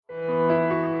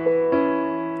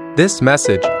This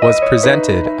message was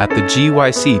presented at the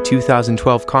GYC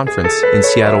 2012 conference in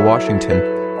Seattle, Washington.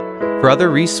 For other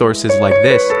resources like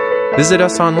this, visit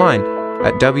us online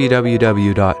at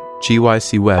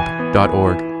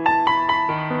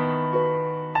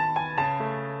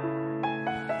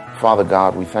www.gycweb.org. Father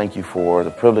God, we thank you for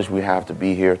the privilege we have to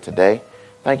be here today.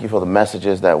 Thank you for the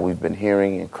messages that we've been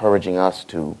hearing, encouraging us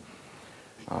to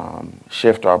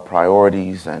shift our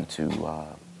priorities and to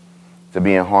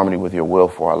be in harmony with your will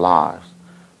for our lives.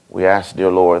 We ask,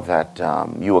 dear Lord, that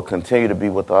you will continue to be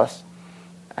with us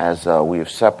as we have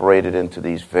separated into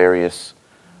these various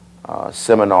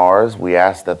seminars. We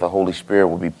ask that the Holy Spirit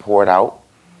will be poured out,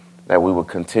 that we will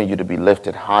continue to be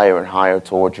lifted higher and higher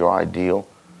towards your ideal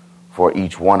for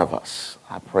each one of us.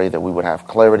 I pray that we would have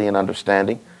clarity and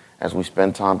understanding as we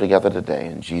spend time together today.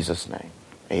 In Jesus' name,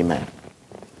 amen.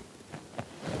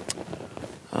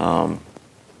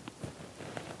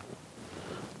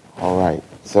 All right,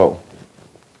 so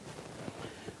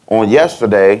on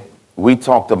yesterday, we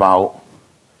talked about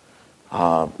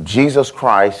Jesus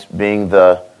Christ being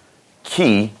the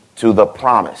key to the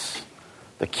promise,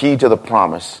 the key to the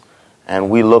promise.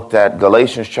 And we looked at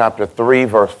Galatians chapter 3,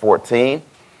 verse 14.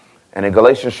 And in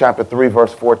Galatians chapter 3,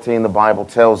 verse 14, the Bible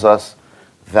tells us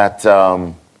that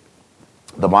the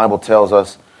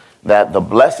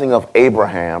blessing of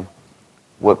Abraham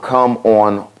would come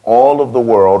on all of the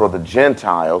world, or the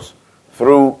Gentiles,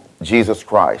 through Jesus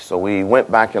Christ. So we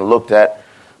went back and looked at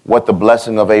what the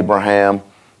blessing of Abraham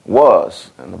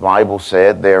was. And the Bible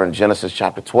said there in Genesis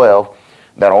chapter 12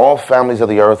 that all families of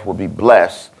the earth would be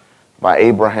blessed by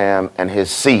Abraham and his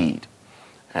seed.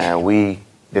 And we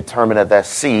determined that that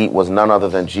seed was none other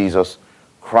than Jesus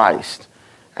Christ.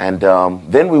 And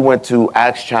then we went to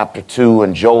Acts chapter 2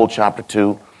 and Joel chapter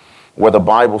 2, where the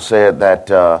Bible said that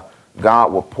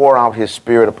God will pour out his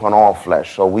spirit upon all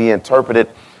flesh. So we interpreted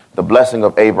the blessing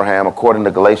of Abraham, according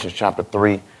to Galatians chapter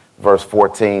 3, verse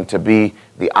 14, to be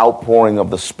the outpouring of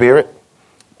the Spirit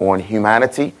on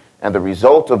humanity. And the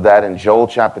result of that in Joel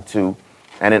chapter 2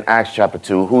 and in Acts chapter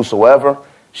 2, whosoever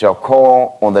shall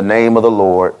call on the name of the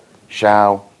Lord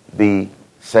shall be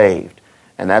saved.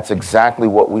 And that's exactly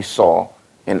what we saw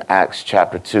in Acts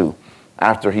chapter 2.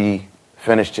 After he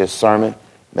finished his sermon,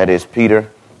 that is Peter,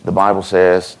 the Bible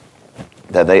says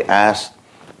that they asked,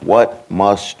 what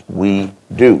must we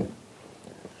do?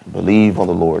 Believe on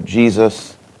the Lord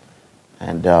Jesus,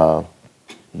 and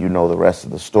you know the rest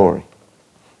of the story.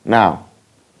 Now,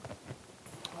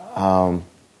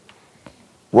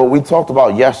 what we talked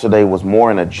about yesterday was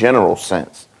more in a general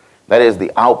sense. That is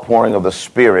the outpouring of the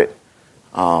Spirit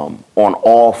on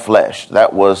all flesh.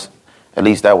 That was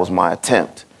my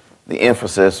attempt. The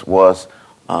emphasis was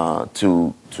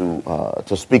to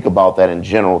speak about that in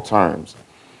general terms.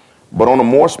 But on a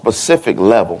more specific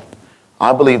level,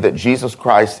 I believe that Jesus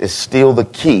Christ is still the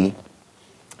key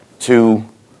to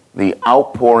the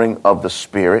outpouring of the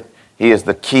Spirit. He is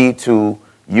the key to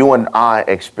you and I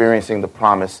experiencing the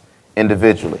promise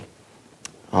individually.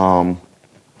 Now,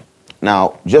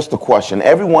 just a question.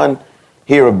 Everyone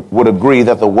here would agree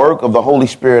that the work of the Holy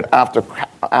Spirit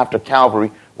after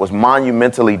Calvary was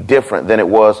monumentally different than it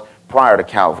was prior to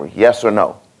Calvary. Yes or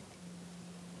no?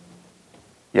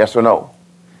 Yes or no?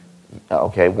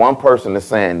 Okay, one person is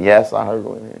saying yes. I heard.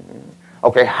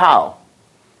 Okay, how?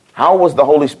 How was the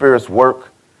Holy Spirit's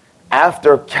work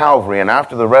after Calvary and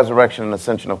after the resurrection and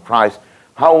ascension of Christ?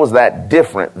 How was that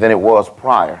different than it was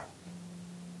prior?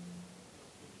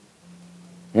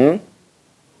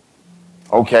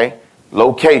 Okay,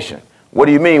 location. What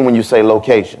do you mean when you say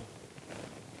location?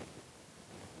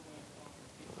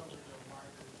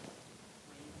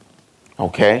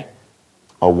 Okay,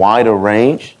 a wider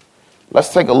range.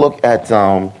 Let's take a look at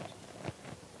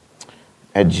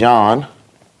John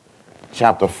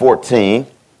chapter 14.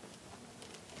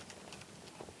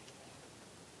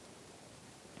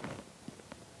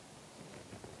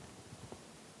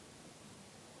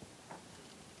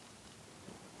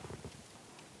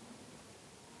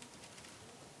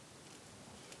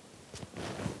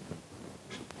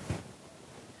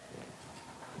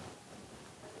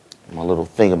 My little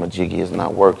thingamajiggy is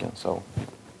not working, so.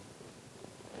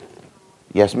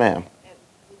 Yes, ma'am.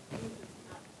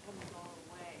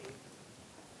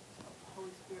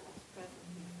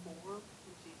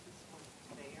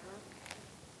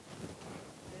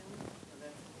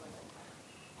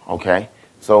 Okay,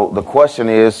 so the question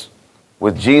is,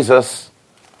 with Jesus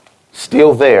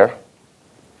still there,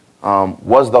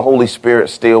 was the Holy Spirit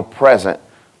still present?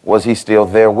 Was he still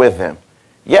there with him?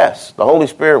 Yes, the Holy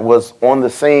Spirit was on the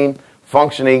scene,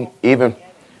 functioning even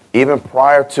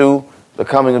prior to the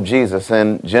coming of Jesus.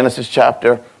 In Genesis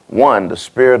chapter 1, the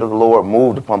Spirit of the Lord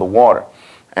moved upon the water.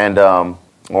 and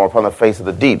or upon the face of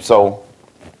the deep. So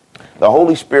the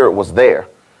Holy Spirit was there,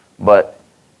 but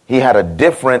he had a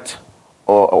different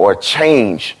or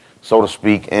change, so to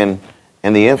speak, in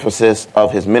the emphasis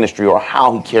of his ministry, or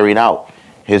how he carried out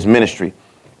his ministry.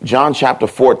 John chapter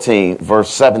 14,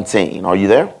 verse 17. Are you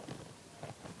there?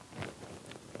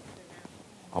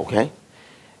 Okay.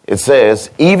 It says,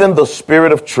 even the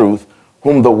Spirit of truth,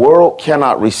 whom the world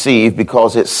cannot receive,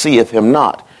 because it seeth him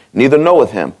not, neither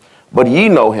knoweth him. But ye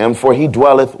know him, for he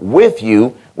dwelleth with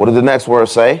you. What does the next word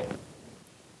say?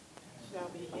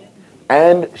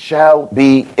 And shall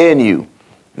be in you.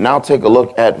 Now take a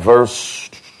look at verse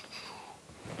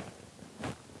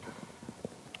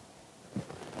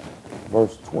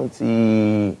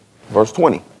 20.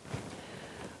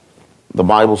 The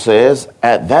Bible says,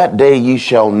 at that day ye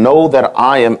shall know that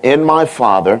I am in my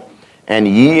Father, and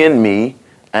ye in me,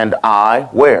 and I,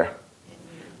 where?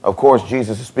 Of course,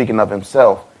 Jesus is speaking of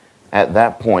himself at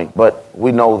that point. But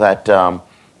we know that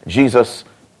Jesus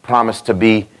promised to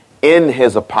be in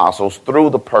his apostles through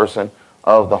the person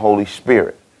of the Holy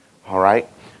Spirit. All right?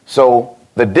 So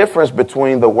the difference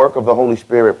between the work of the Holy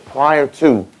Spirit prior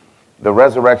to the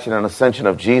resurrection and ascension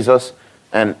of Jesus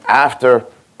and after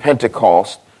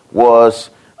Pentecost was,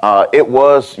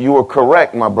 you were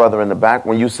correct, my brother in the back,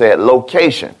 when you said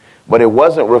location, but it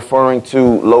wasn't referring to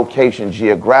location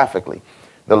geographically.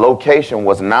 The location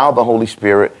was now the Holy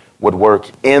Spirit would work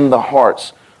in the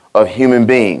hearts of human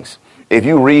beings. If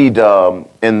you read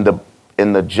in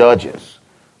the Judges,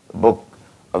 the book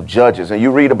of Judges, and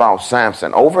you read about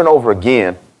Samson, over and over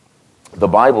again, the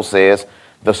Bible says,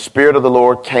 the Spirit of the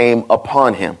Lord came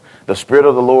upon him. The Spirit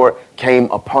of the Lord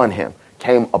came upon him,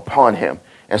 came upon him.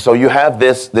 And so you have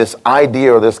this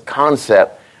idea or this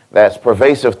concept that's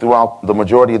pervasive throughout the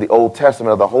majority of the Old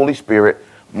Testament of the Holy Spirit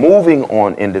moving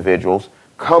on individuals,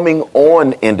 coming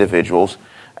on individuals,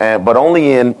 but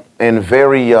only in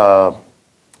very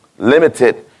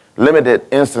limited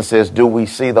instances do we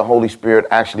see the Holy Spirit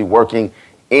actually working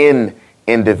in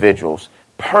individuals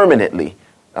permanently.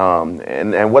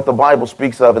 And what the Bible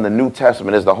speaks of in the New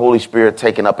Testament is the Holy Spirit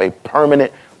taking up a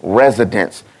permanent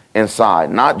residence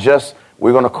inside. Not just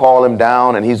we're going to call him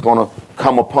down and he's going to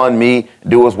come upon me,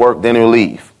 do his work, then he'll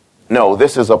leave. No,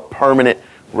 this is a permanent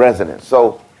residence.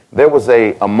 So there was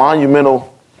a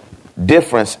monumental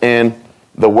difference in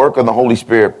the work of the Holy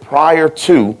Spirit prior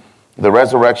to the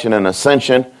resurrection and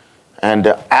ascension and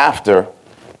after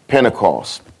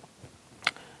Pentecost.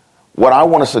 What I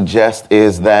want to suggest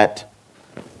is that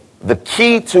the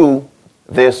key to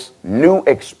this new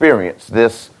experience,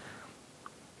 this,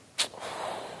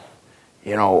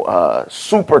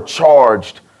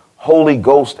 supercharged Holy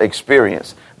Ghost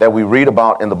experience that we read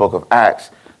about in the book of Acts,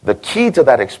 the key to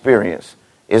that experience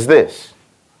is this.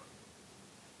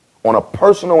 On a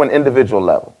personal and individual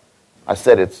level, I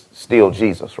said it's still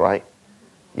Jesus, right?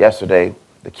 Yesterday,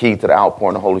 the key to the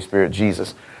outpouring of the Holy Spirit,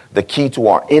 Jesus. The key to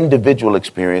our individual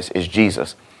experience is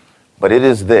Jesus. But it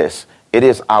is this. It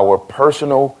is our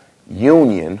personal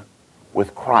union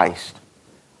with Christ.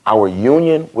 Our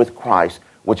union with Christ,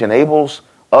 which enables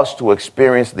us to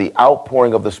experience the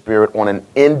outpouring of the Spirit on an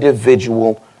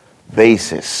individual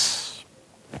basis.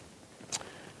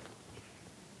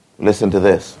 Listen to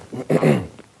this.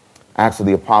 Acts of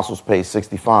the Apostles, page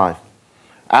 65.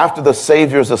 After the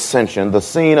Savior's ascension, the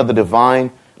scene of the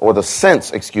divine, or the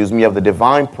sense, of the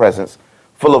divine presence,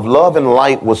 full of love and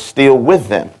light, was still with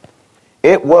them.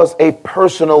 It was a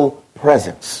personal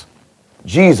presence.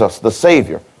 Jesus, the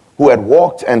Savior, who had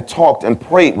walked and talked and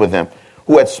prayed with them,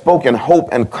 who had spoken hope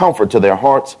and comfort to their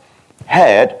hearts,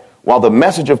 had, while the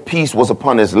message of peace was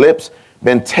upon his lips,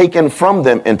 been taken from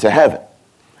them into heaven.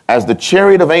 As the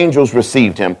chariot of angels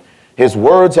received him, his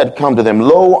words had come to them,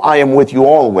 Lo, I am with you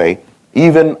always,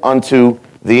 even unto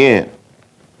the end.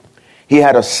 He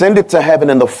had ascended to heaven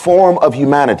in the form of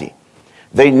humanity.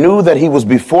 They knew that he was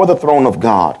before the throne of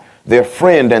God, their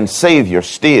friend and Savior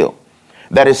still,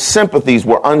 that his sympathies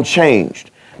were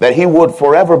unchanged, that he would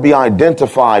forever be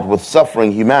identified with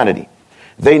suffering humanity.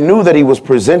 They knew that he was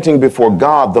presenting before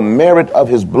God the merit of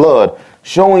his blood,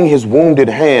 showing his wounded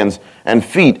hands and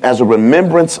feet as a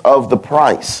remembrance of the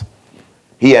price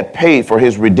he had paid for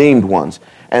his redeemed ones.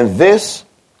 And this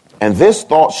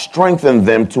thought strengthened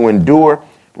them to endure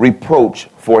reproach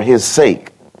for his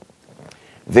sake.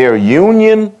 Their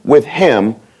union with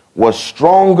him was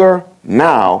stronger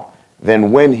now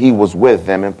than when he was with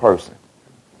them in person.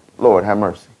 Lord, have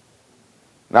mercy.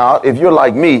 Now, if you're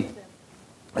like me,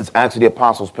 it's Acts of the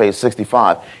Apostles, page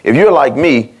 65. If you're like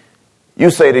me, you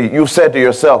said to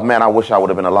yourself, man, I wish I would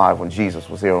have been alive when Jesus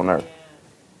was here on earth.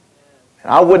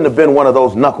 I wouldn't have been one of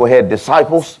those knucklehead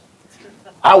disciples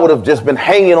I would have just been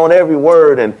hanging on every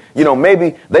word. And,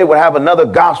 maybe they would have another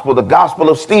gospel, the gospel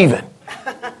of Stephen,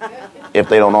 if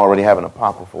they don't already have an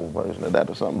apocryphal version of that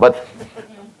or something. But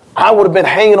I would have been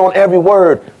hanging on every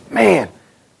word. Man,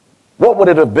 what would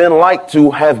it have been like to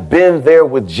have been there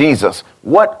with Jesus?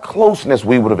 What closeness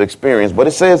we would have experienced. But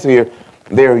it says here,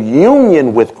 their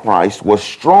union with Christ was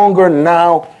stronger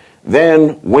now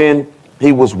than when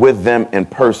he was with them in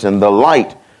person. The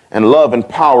light and love and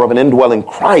power of an indwelling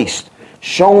Christ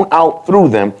shone out through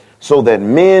them, so that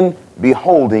men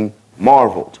beholding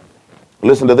marveled.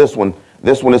 Listen to this one.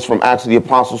 This one is from Acts of the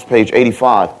Apostles, page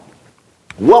 85.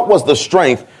 What was the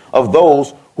strength of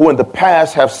those who in the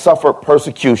past have suffered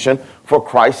persecution for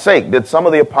Christ's sake? Did some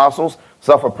of the apostles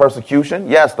suffer persecution?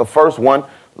 Yes, the first one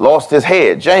lost his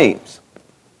head, James.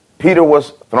 Peter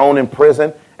was thrown in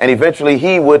prison, and eventually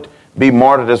he would be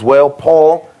martyred as well,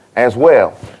 Paul as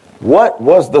well. What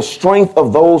was the strength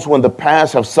of those who in the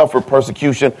past have suffered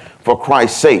persecution for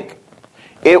Christ's sake?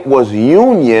 It was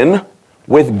union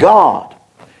with God,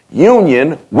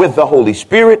 union with the Holy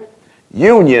Spirit,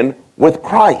 union with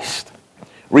Christ.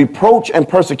 Reproach and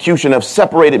persecution have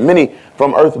separated many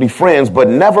from earthly friends, but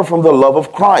never from the love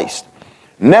of Christ.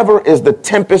 Never is the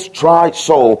tempest-tried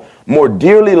soul more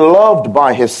dearly loved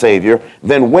by his Savior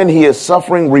than when he is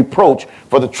suffering reproach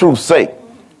for the truth's sake.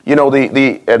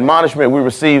 The admonishment we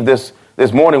received this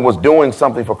morning was doing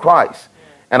something for Christ.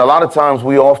 And a lot of times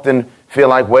we often feel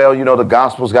like, the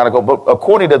gospel's got to go. But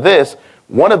according to this,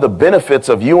 one of the benefits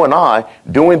of you and I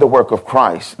doing the work of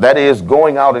Christ, that is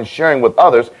going out and sharing with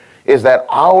others, is that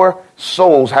our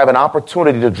souls have an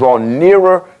opportunity to draw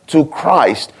nearer to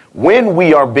Christ when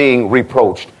we are being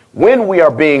reproached, when we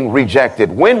are being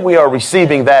rejected, when we are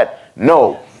receiving that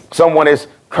no. Someone is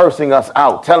cursing us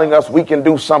out, telling us we can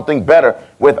do something better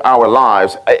with our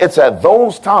lives. It's at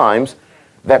those times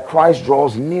that Christ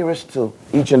draws nearest to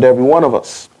each and every one of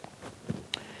us.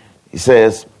 He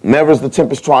says, never is the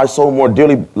tempest-tried soul more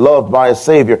dearly loved by his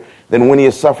Savior than when he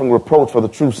is suffering reproach for the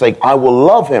truth's sake. I will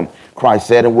love him, Christ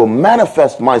said, and will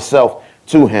manifest myself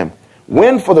to him.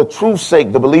 When for the truth's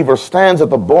sake the believer stands at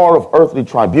the bar of earthly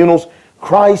tribunals,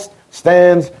 Christ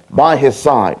stands by his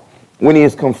side. When he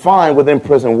is confined within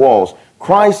prison walls,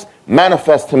 Christ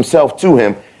manifests himself to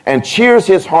him and cheers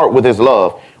his heart with his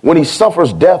love. When he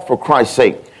suffers death for Christ's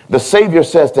sake, the Savior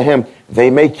says to him, they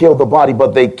may kill the body,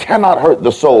 but they cannot hurt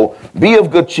the soul. Be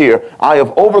of good cheer. I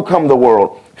have overcome the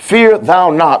world. Fear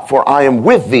thou not, for I am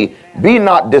with thee. Be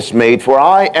not dismayed, for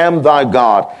I am thy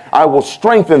God. I will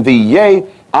strengthen thee. Yea,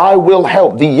 I will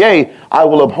help thee. Yea, I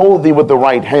will uphold thee with the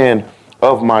right hand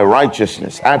of my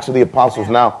righteousness. Acts of the Apostles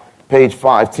now, page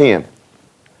 510.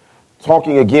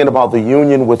 Talking again about the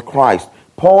union with Christ.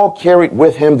 Paul carried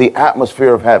with him the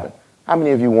atmosphere of heaven. How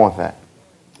many of you want that?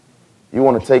 You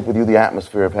want to take with you the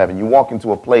atmosphere of heaven. You walk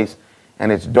into a place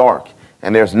and it's dark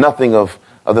and there's nothing of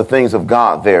the things of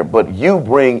God there, but you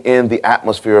bring in the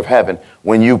atmosphere of heaven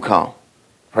when you come.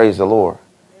 Praise the Lord.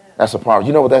 That's a power.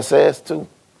 You know what that says too?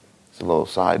 It's a little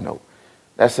side note.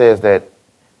 That says that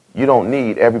you don't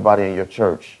need everybody in your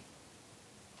church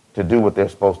to do what they're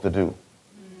supposed to do.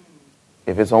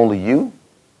 If it's only you,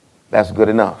 that's good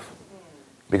enough.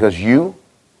 Because you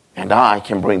and I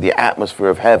can bring the atmosphere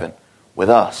of heaven with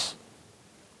us.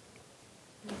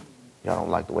 Y'all don't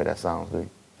like the way that sounds, do you?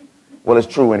 Well, it's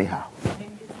true anyhow.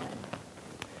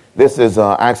 This is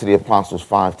Acts of the Apostles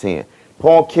 5:10.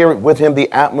 Paul carried with him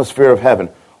the atmosphere of heaven.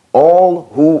 All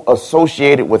who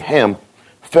associated with him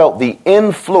felt the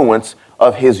influence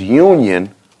of his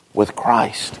union with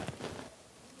Christ.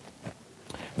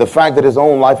 The fact that his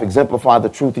own life exemplified the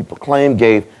truth he proclaimed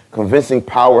gave convincing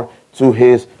power to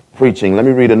his preaching. Let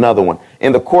me read another one.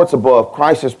 In the courts above,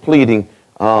 Christ is pleading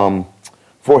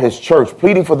for his church,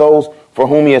 pleading for those for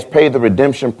whom he has paid the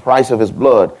redemption price of his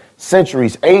blood.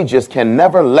 Centuries, ages can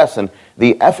never lessen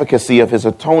the efficacy of his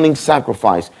atoning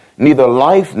sacrifice. Neither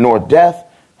life nor death,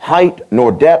 height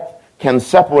nor depth can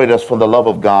separate us from the love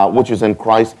of God, which is in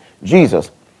Christ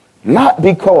Jesus. Not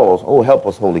because, oh, help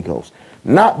us, Holy Ghost,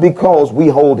 not because we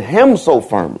hold him so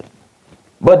firmly,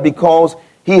 but because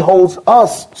he holds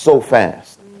us so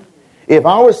fast. If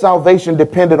our salvation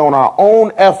depended on our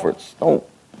own efforts,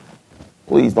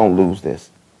 please don't lose this.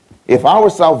 If our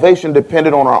salvation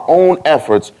depended on our own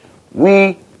efforts,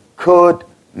 we could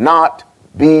not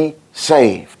be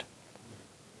saved.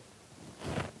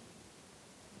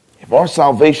 If our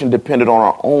salvation depended on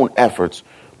our own efforts,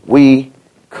 we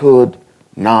could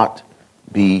not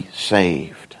be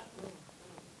saved.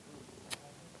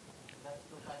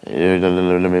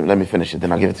 Let me finish it,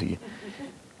 then I'll give it to you.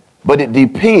 But it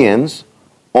depends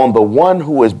on the one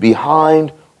who is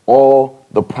behind all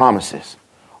the promises.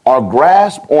 Our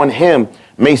grasp on him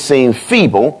may seem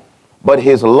feeble, but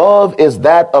his love is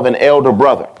that of an elder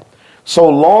brother. So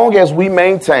long as we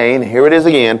maintain, here it is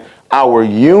again, our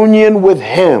union with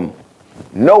him,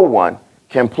 no one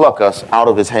can pluck us out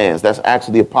of his hands. That's Acts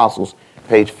of the Apostles,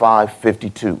 page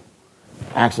 552.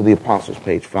 Acts of the Apostles,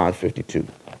 page 552.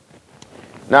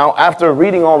 Now, after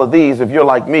reading all of these, if you're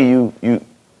like me,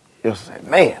 you'll say,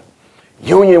 man,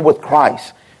 union with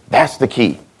Christ, that's the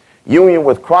key. Union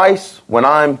with Christ when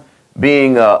I'm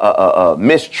being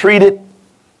mistreated,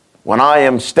 when I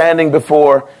am standing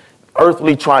before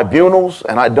earthly tribunals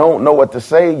and I don't know what to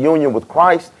say. Union with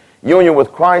Christ. Union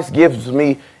with Christ gives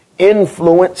me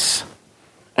influence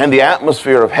and the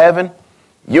atmosphere of heaven.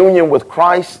 Union with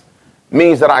Christ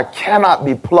means that I cannot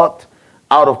be plucked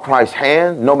out of Christ's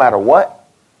hand no matter what.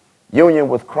 Union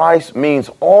with Christ means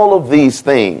all of these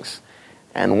things.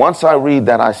 And once I read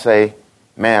that, I say,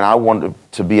 man, I want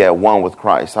to be at one with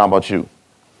Christ. How about you?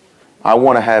 I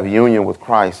want to have union with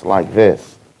Christ like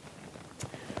this.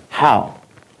 How?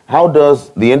 How does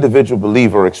the individual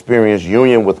believer experience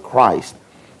union with Christ?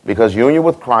 Because union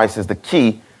with Christ is the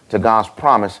key to God's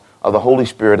promise of the Holy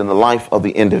Spirit in the life of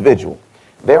the individual.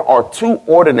 There are two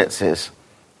ordinances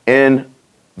in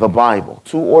the Bible,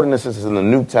 two ordinances in the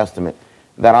New Testament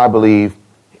that I believe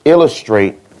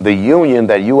illustrate the union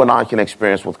that you and I can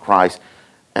experience with Christ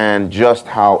and just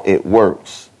how it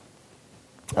works.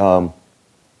 And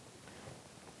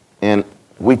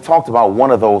we talked about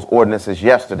one of those ordinances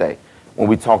yesterday when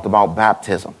we talked about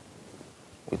baptism.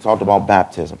 We talked about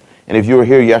baptism. And if you were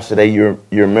here yesterday, you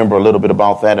remember a little bit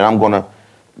about that, and I'm going to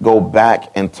go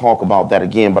back and talk about that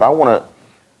again. But I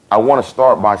want to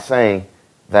start by saying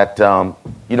that,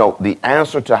 the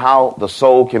answer to how the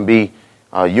soul can be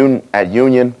at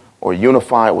union or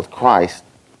unified with Christ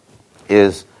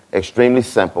is extremely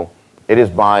simple. It is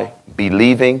by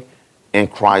believing in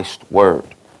Christ's word.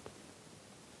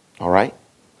 All right?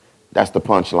 That's the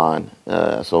punchline.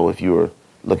 So if you were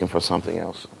looking for something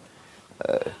else,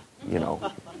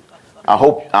 I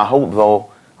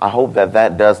hope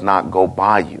that does not go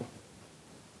by you.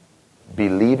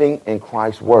 Believing in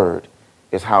Christ's word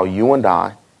is how you and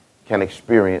I can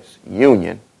experience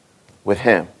union with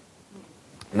him.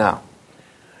 Now,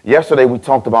 yesterday we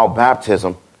talked about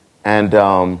baptism,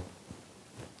 and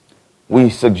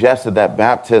we suggested that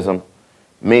baptism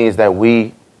means that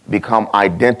we become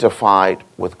identified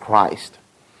with Christ.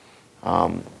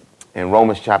 In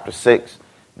Romans chapter 6,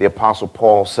 the Apostle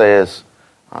Paul says,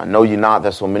 know ye not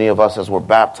that so many of us as were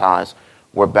baptized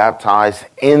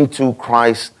into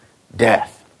Christ's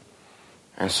death.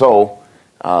 And so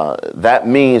that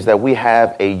means that we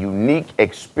have a unique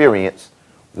experience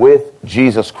with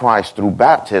Jesus Christ through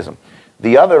baptism.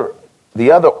 The other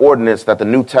ordinance that the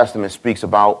New Testament speaks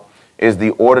about is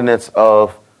the ordinance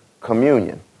of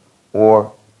communion,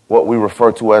 or what we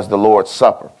refer to as the Lord's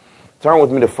Supper. Turn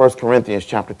with me to 1 Corinthians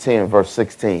chapter 10, verse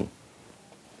 16.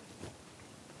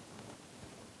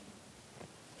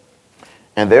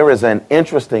 And there is an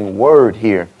interesting word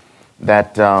here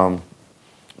that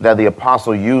the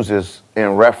apostle uses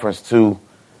in reference to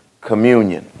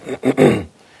communion.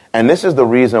 And this is the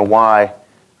reason why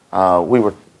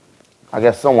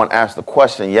someone asked a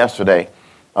question yesterday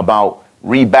about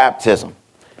rebaptism.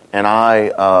 And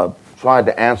I tried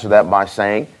to answer that by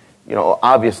saying,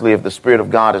 obviously if the Spirit of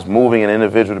God is moving an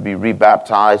individual to be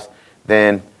rebaptized,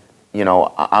 then,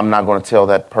 I'm not going to tell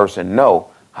that person no.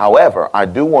 However, I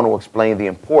do want to explain the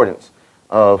importance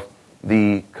of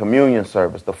the communion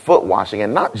service, the foot washing,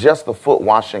 and not just the foot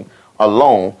washing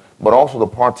alone, but also the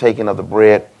partaking of the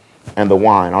bread and the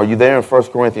wine. Are you there in 1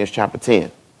 Corinthians chapter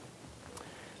 10?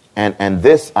 And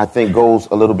this, I think, goes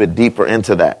a little bit deeper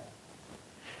into that.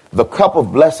 The cup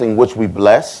of blessing which we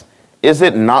bless, is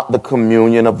it not the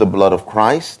communion of the blood of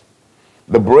Christ?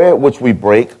 The bread which we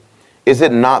break, is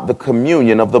it not the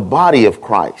communion of the body of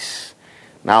Christ?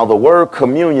 Now, the word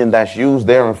communion that's used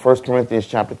there in 1 Corinthians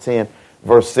chapter 10,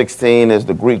 verse 16 is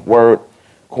the Greek word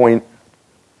koinonia.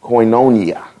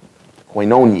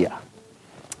 Koinonia.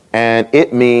 And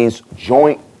it means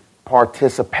joint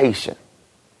participation.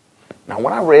 Now,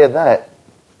 when I read that,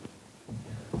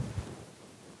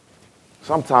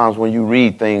 sometimes when you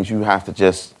read things, you have to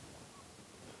just,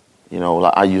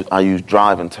 like I use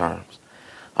driving terms.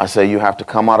 I say you have to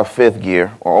come out of fifth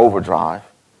gear or overdrive,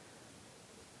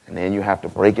 and then you have to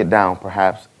break it down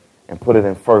perhaps and put it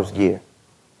in first gear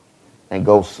and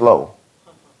go slow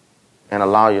and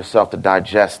allow yourself to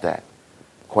digest that.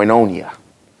 Koinonia.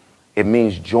 It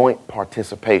means joint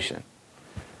participation.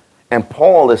 And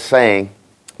Paul is saying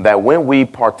that when we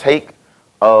partake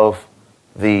of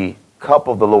the cup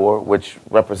of the Lord, which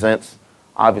represents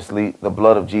obviously the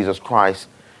blood of Jesus Christ,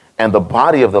 and the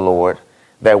body of the Lord,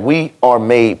 that we are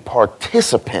made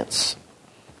participants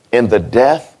in the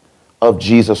death of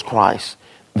Jesus Christ,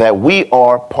 that we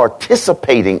are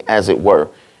participating, as it were,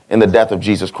 in the death of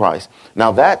Jesus Christ.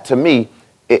 Now that, to me,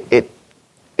 it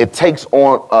takes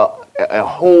on a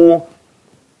whole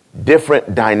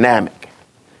different dynamic.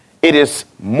 It is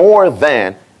more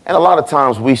than, and a lot of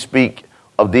times we speak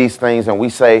of these things and we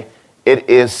say it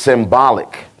is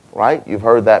symbolic, right? You've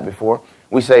heard that before.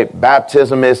 We say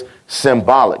baptism is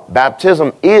symbolic.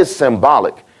 Baptism is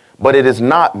symbolic, but it is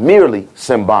not merely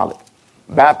symbolic.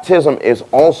 Baptism is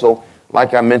also,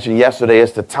 like I mentioned yesterday,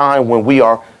 it's the time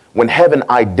when heaven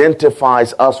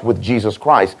identifies us with Jesus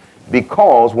Christ,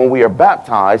 because when we are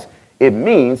baptized, it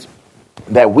means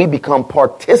that we become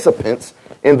participants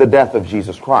in the death of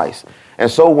Jesus Christ. And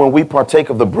so when we partake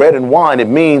of the bread and wine, it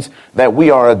means that we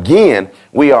are being,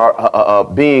 we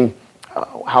are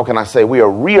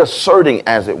reasserting,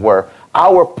 as it were,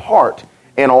 our part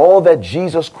in all that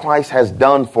Jesus Christ has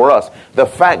done for us. The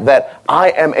fact that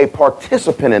I am a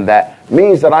participant in that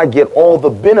means that I get all the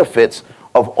benefits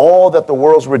of all that the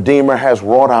world's Redeemer has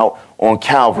wrought out on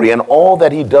Calvary and all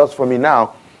that he does for me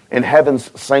now in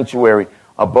heaven's sanctuary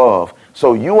above.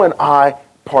 So you and I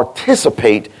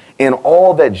participate in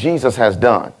all that Jesus has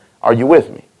done. Are you with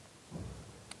me?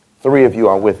 3 of you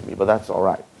are with me, but that's all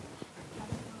right.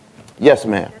 Yes,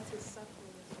 ma'am.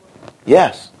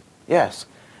 Yes.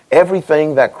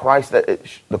 Everything that Christ,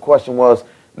 the question was,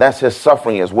 that's his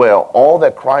suffering as well. All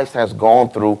that Christ has gone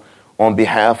through on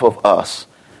behalf of us,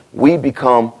 we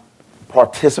become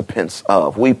participants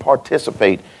of. We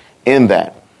participate in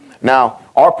that. Now,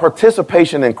 our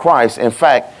participation in Christ, in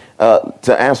fact,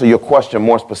 to answer your question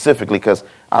more specifically, because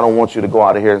I don't want you to go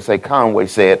out of here and say Conway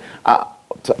said,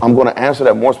 I'm going to answer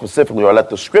that more specifically, or let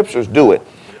the scriptures do it.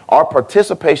 Our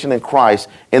participation in Christ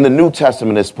in the New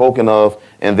Testament is spoken of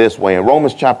in this way. In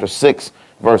Romans chapter 6,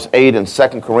 verse 8, and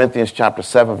 2 Corinthians chapter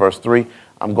 7, verse 3.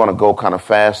 I'm going to go kind of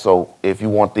fast, so if you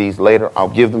want these later, I'll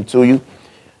give them to you.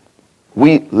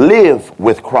 We live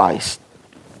with Christ.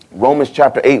 Romans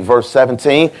chapter 8, verse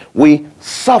 17, we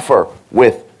suffer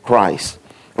with Christ.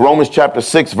 Romans chapter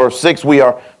 6, verse 6, we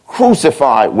are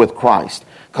crucified with Christ.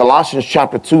 Colossians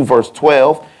chapter 2, verse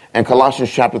 12, and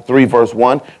Colossians chapter 3, verse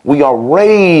 1, we are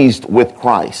raised with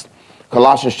Christ.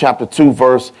 Colossians chapter 2,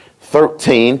 verse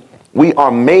 13, we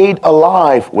are made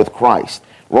alive with Christ.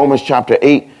 Romans chapter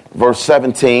 8, verse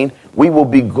 17, we will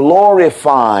be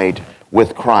glorified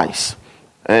with Christ.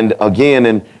 And again,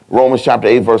 in Romans chapter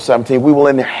 8, verse 17, we will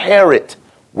inherit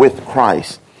with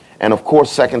Christ. And of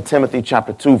course, 2 Timothy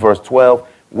chapter 2, verse 12,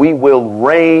 we will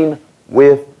reign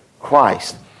with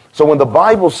Christ. So when the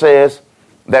Bible says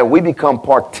that we become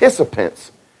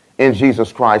participants in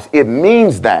Jesus Christ, it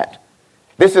means that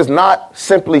this is not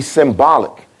simply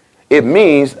symbolic. It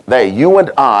means that you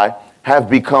and I have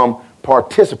become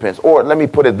participants. Or let me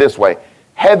put it this way.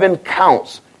 Heaven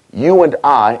counts you and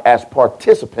I as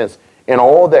participants in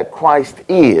all that Christ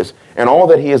is and all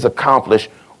that he has accomplished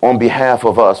on behalf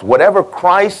of us. Whatever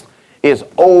Christ is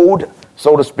owed,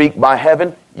 so to speak, by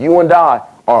heaven, you and I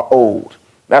are owed.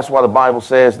 That's why the Bible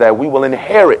says that we will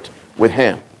inherit with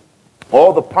him.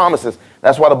 All the promises,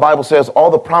 that's why the Bible says all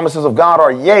the promises of God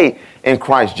are yea in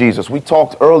Christ Jesus. We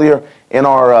talked earlier in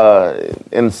our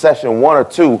in session 1 or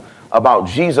 2 about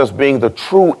Jesus being the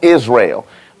true Israel.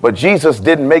 But Jesus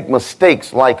didn't make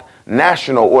mistakes like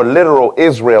national or literal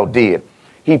Israel did.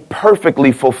 He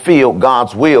perfectly fulfilled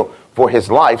God's will for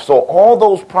his life. So all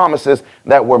those promises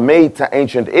that were made to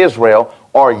ancient Israel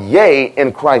are yea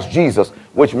in Christ Jesus,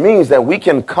 which means that we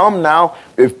can come now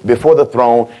before the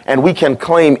throne and we can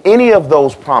claim any of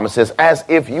those promises as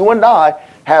if you and I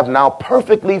have now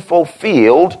perfectly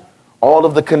fulfilled all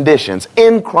of the conditions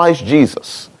in Christ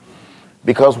Jesus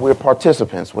because we're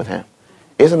participants with him.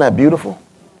 Isn't that beautiful?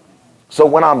 So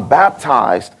when I'm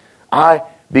baptized, I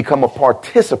become a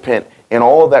participant in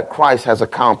all that Christ has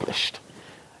accomplished.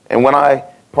 And when I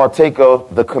partake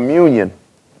of the communion,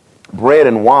 bread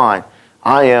and wine,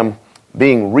 I am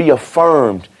being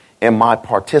reaffirmed in my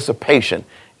participation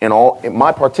in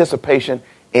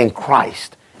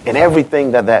Christ and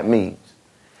everything that means.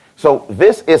 So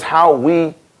this is how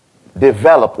we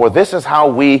develop, or this is how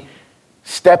we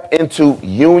step into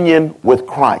union with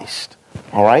Christ.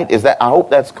 All right? I hope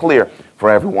that's clear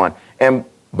for everyone. And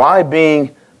by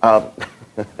being,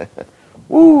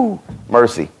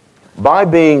 mercy.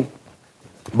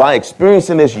 By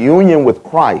experiencing this union with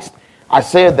Christ, I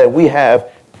said that we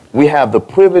have the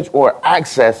privilege or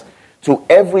access to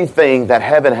everything that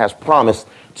heaven has promised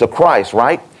to Christ,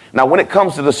 right? Now, when it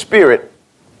comes to the Spirit,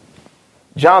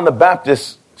 John the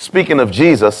Baptist, speaking of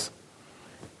Jesus,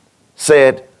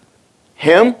 said,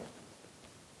 him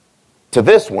to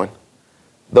this one,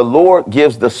 the Lord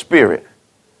gives the Spirit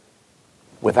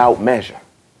without measure.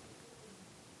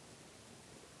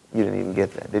 You didn't even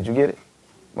get that. Did you get it?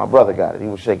 My brother got it. He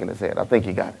was shaking his head. I think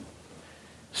he got it.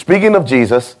 Speaking of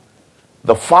Jesus,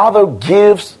 the Father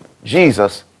gives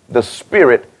Jesus the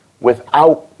Spirit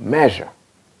without measure.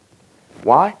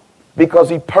 Why? Because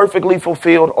he perfectly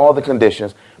fulfilled all the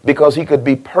conditions, because he could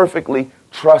be perfectly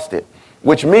trusted,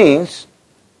 which means,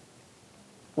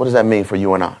 what does that mean for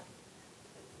you and I?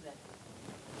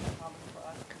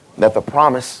 That the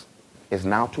promise is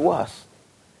now to us,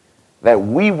 that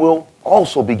we will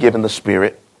also be given the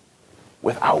Spirit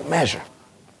without measure.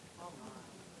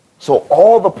 So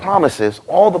all the promises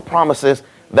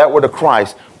that were to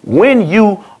Christ, when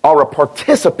you are a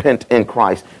participant in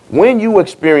Christ, when you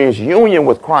experience union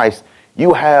with Christ,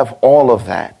 you have all of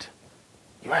that.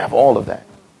 You have all of that.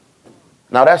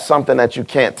 Now that's something that you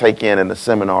can't take in the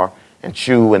seminar and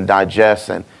chew and digest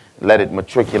and let it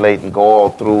matriculate and go all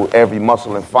through every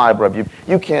muscle and fiber of you.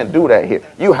 You can't do that here.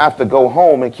 You have to go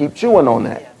home and keep chewing on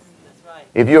that. Yes, that's right.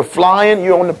 If you're flying,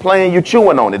 you're on the plane, you're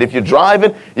chewing on it. If you're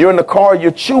driving, you're in the car,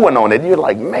 you're chewing on it. You're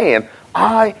like, man,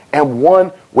 I am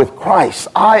one with Christ.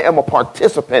 I am a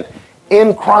participant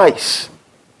in Christ.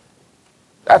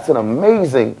 That's an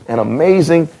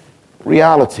amazing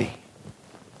reality.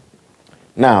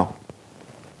 Now,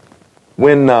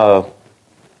 when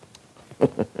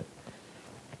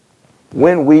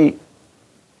we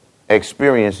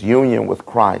experience union with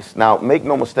Christ, now make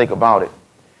no mistake about it,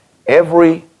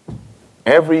 every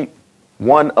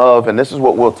one of, and this is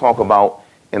what we'll talk about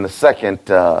in the second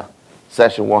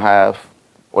session we'll have,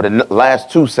 or the last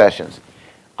two sessions,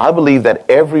 I believe that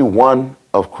every one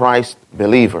of Christ's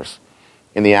believers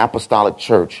in the apostolic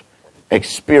church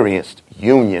experienced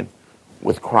union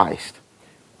with Christ.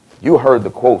 You heard the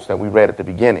quotes that we read at the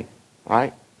beginning,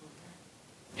 right?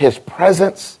 His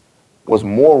presence was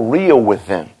more real with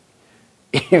them,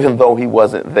 even though he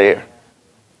wasn't there.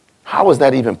 How is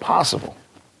that even possible?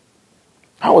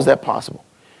 How is that possible?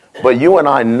 But you and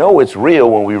I know it's real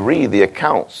when we read the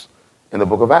accounts in the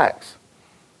book of Acts.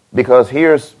 Because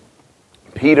here's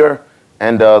Peter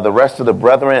and the rest of the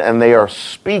brethren, and they are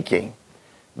speaking.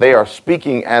 They are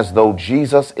speaking as though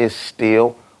Jesus is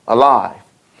still alive.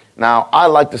 Now, I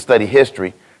like to study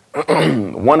history.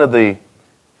 One of the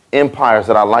empires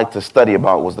that I like to study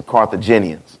about was the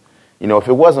Carthaginians. You know, if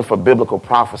it wasn't for biblical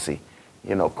prophecy,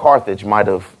 you know, Carthage might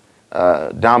have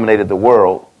dominated the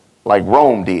world like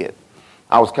Rome did.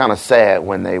 I was kind of sad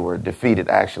when they were defeated,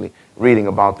 actually, reading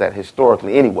about that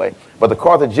historically anyway. But the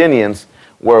Carthaginians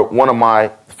were one of my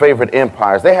favorite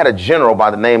empires. They had a general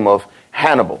by the name of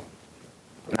Hannibal.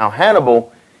 Now,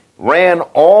 Hannibal ran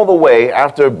all the way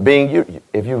after being,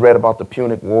 if you read about the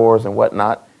Punic Wars and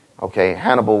whatnot, okay,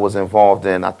 Hannibal was involved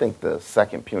in, I think, the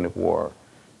Second Punic War,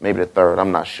 maybe the third,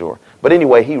 I'm not sure. But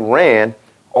anyway, he ran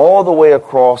all the way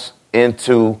across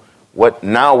into what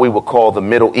now we would call the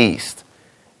Middle East.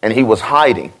 And he was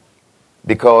hiding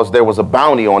because there was a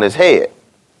bounty on his head.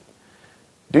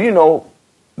 Do you know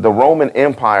the Roman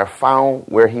Empire found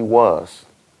where he was?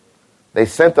 They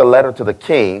sent a letter to the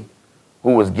king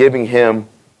who was giving him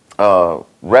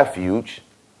refuge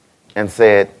and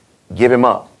said, give him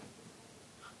up.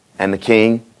 And the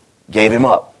king gave him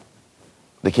up.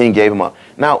 The king gave him up.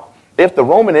 Now, if the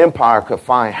Roman Empire could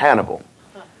find Hannibal,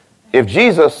 if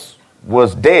Jesus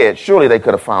was dead, surely they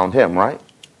could have found him, right?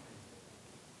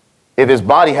 If his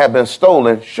body had been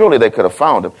stolen, surely they could have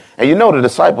found him. And you know the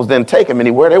disciples didn't take him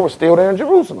anywhere. They were still there in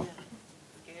Jerusalem.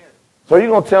 So you're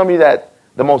going to tell me that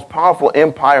the most powerful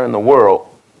empire in the world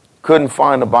couldn't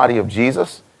find the body of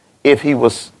Jesus if he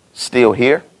was still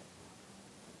here?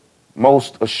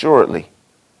 Most assuredly,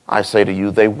 I say to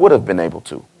you, they would have been able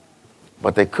to.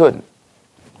 But they couldn't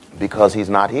because he's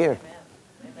not here.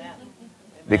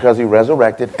 Because he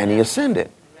resurrected and he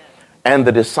ascended. And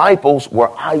the disciples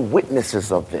were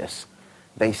eyewitnesses of this.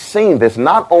 They seen this.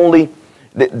 Not only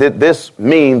did this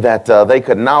mean that they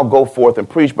could now go forth and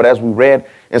preach, but as we read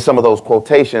in some of those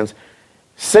quotations,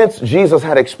 since Jesus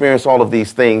had experienced all of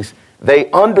these things, they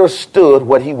understood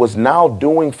what he was now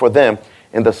doing for them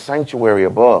in the sanctuary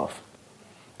above.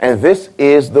 And this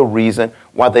is the reason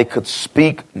why they could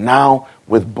speak now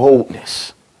with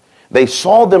boldness. They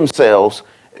saw themselves,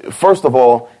 first of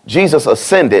all, Jesus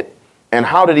ascended. And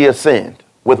how did he ascend?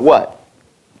 With what?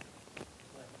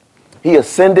 He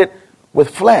ascended with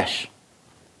flesh.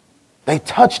 They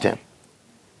touched him.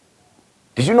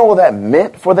 Did you know what that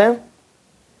meant for them?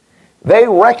 They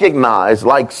recognized,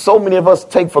 like so many of us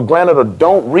take for granted or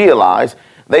don't realize,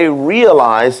 they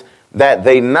realized that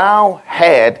they now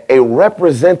had a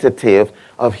representative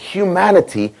of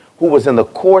humanity who was in the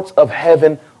courts of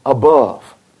heaven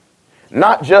above.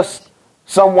 Not just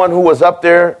someone who was up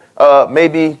there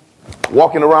maybe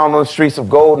walking around on the streets of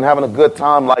gold and having a good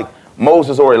time like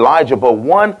Moses or Elijah, but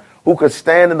one who could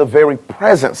stand in the very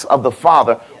presence of the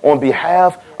Father on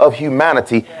behalf of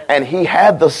humanity. And he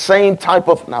had the same type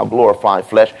of, now glorified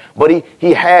flesh, but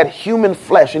he had human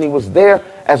flesh, and he was there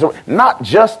as not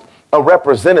just a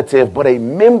representative, but a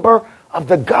member of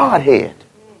the Godhead.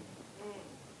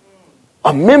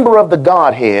 A member of the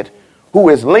Godhead who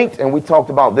is linked, and we talked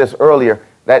about this earlier,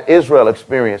 that Israel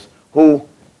experience, who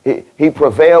he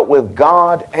prevailed with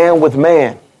God and with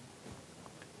man.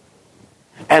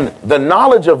 And the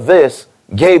knowledge of this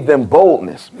gave them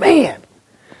boldness. Man,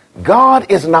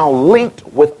 God is now linked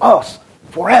with us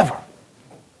forever.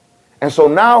 And so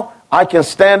now I can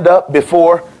stand up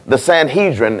before the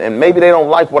Sanhedrin, and maybe they don't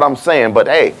like what I'm saying, but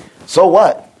hey, so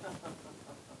what?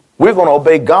 We're going to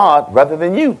obey God rather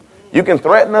than you. You can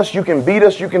threaten us, you can beat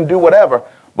us, you can do whatever,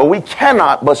 but we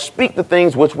cannot but speak the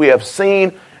things which we have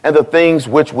seen and the things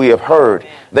which we have heard.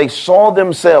 They saw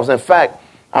themselves. In fact,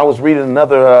 I was reading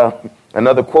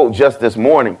another quote just this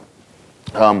morning.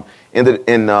 I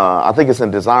think it's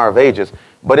in Desire of Ages,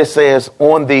 but it says,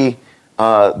 on the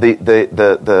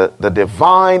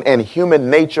divine and human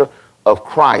nature of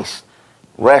Christ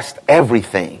rest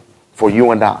everything for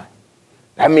you and I.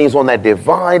 That means on that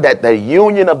divine, that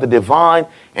union of the divine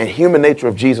and human nature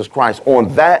of Jesus Christ,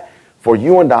 on that for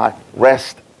you and I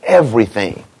rest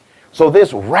everything. So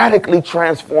this radically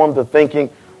transformed the thinking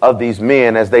of these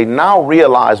men as they now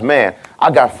realize, man,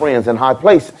 I got friends in high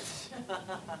places.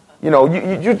 You know,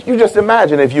 you just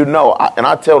imagine if you know, and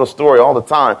I tell the story all the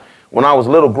time. When I was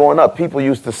little growing up, people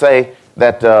used to say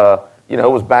that, it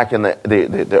was back in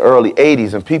the early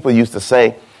 80s, and people used to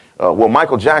say, well,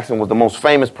 Michael Jackson was the most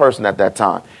famous person at that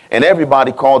time. And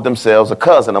everybody called themselves a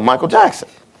cousin of Michael Jackson.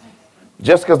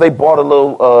 Just because they bought a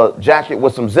little jacket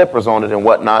with some zippers on it and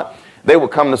whatnot, they would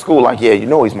come to school like, yeah, you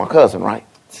know he's my cousin, right?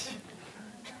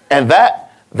 And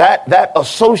that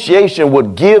association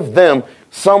would give them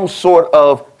some sort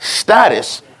of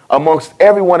status amongst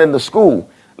everyone in the school.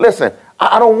 Listen,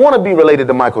 I don't want to be related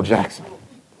to Michael Jackson.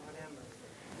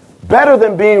 Better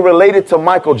than being related to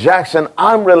Michael Jackson,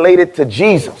 I'm related to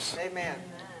Jesus. Amen.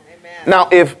 Now,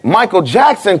 if Michael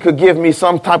Jackson could give me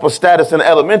some type of status in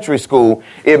elementary school,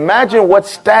 imagine what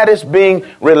status being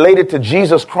related to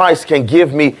Jesus Christ can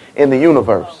give me in the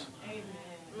universe.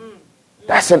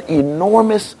 That's an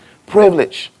enormous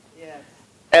privilege.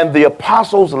 And the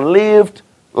apostles lived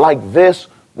like this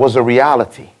was a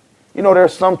reality. You know, there are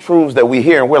some truths that we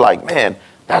hear and we're like, man,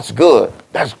 that's good.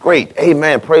 That's great.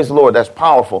 Amen. Praise the Lord. That's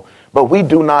powerful. But we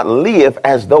do not live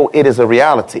as though it is a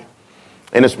reality.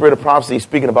 In the spirit of prophecy,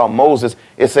 speaking about Moses,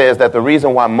 it says that the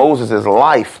reason why Moses'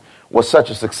 life was such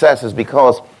a success is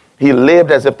because he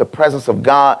lived as if the presence of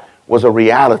God was a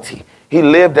reality. He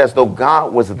lived as though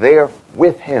God was there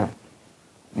with him,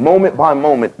 moment by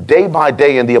moment, day by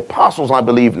day. And the apostles, I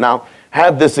believe, now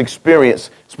have this experience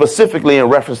specifically in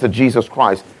reference to Jesus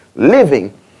Christ,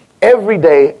 living every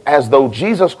day as though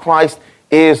Jesus Christ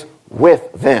is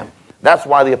with them. That's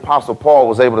why the Apostle Paul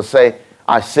was able to say,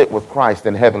 I sit with Christ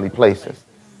in heavenly places.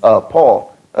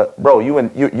 Paul, bro,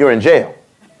 you're in jail.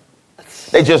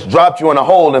 They just dropped you in a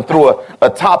hole and threw a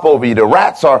top over you. The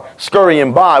rats are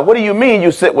scurrying by. What do you mean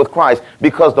you sit with Christ?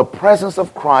 Because the presence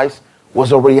of Christ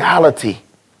was a reality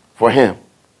for him.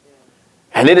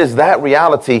 And it is that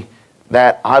reality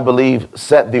that I believe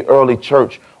set the early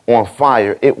church on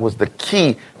fire. It was the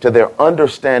key to their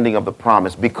understanding of the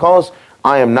promise. Because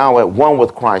I am now at one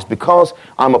with Christ, because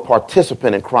I'm a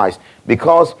participant in Christ,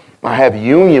 because I have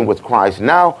union with Christ,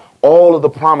 now all of the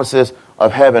promises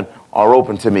of heaven are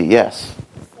open to me. Yes.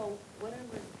 So whatever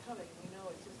is coming, we know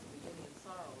it's just the beginning of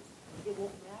sorrows. It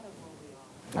won't matter where we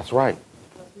are. That's right.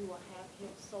 Because we will have him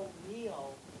so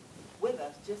real with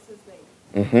us, just as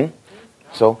they. Mm-hmm.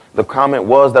 So the comment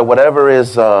was that whatever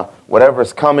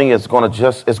is coming is going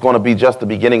to be just the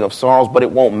beginning of sorrows, but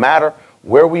it won't matter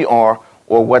where we are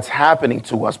or what's happening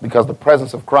to us, because the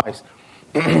presence of Christ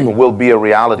will be a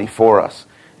reality for us.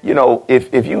 You know,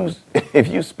 if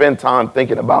you spend time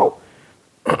thinking about,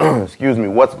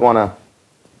 what's going to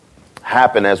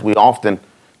happen, as we often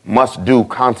must do,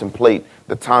 contemplate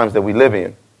the times that we live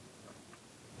in.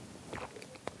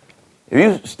 If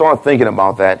you start thinking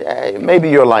about that, maybe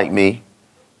you're like me,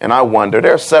 and I wonder,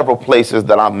 there are several places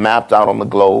that I've mapped out on the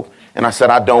globe, and I said,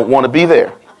 I don't want to be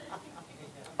there.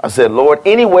 I said, Lord,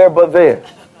 anywhere but there.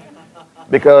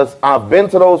 Because I've been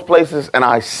to those places and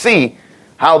I see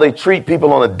how they treat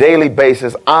people on a daily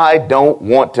basis. I don't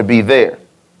want to be there.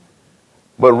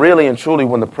 But really and truly,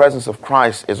 when the presence of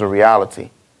Christ is a reality,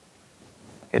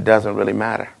 it doesn't really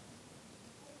matter.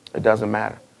 It doesn't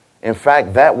matter. In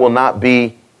fact, that will not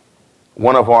be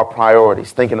one of our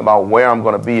priorities, thinking about where I'm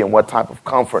going to be and what type of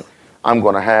comfort I'm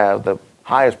going to have, the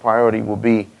highest priority will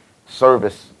be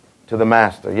service to the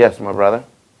master. Yes, my brother.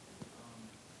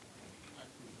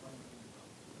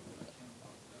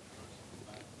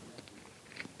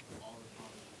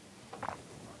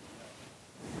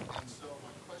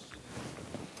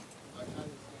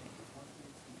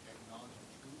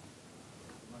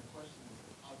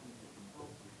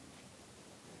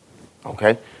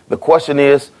 Okay. The question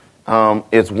is,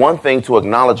 it's one thing to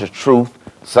acknowledge a truth,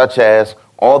 such as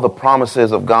all the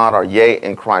promises of God are yea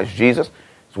in Christ Jesus.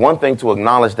 It's one thing to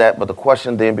acknowledge that, but the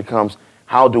question then becomes,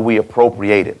 how do we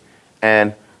appropriate it?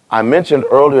 And I mentioned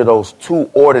earlier those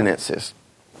two ordinances.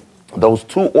 Those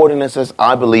two ordinances,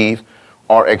 I believe,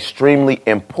 are extremely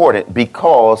important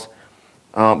because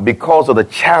of the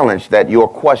challenge that your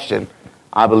question,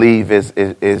 I believe,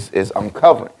 is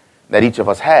uncovering, that each of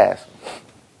us has.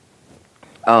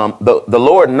 The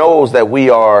Lord knows that we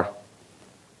are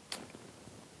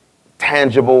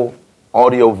tangible,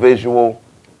 audio-visual.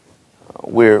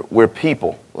 We're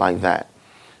people like that.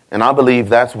 And I believe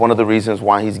that's one of the reasons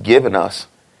why he's given us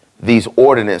these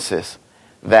ordinances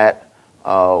that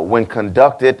when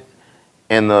conducted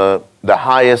in the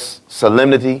highest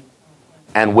solemnity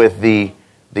and with the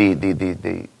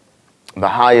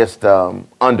highest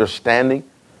understanding,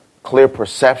 clear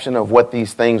perception of what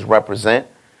these things represent,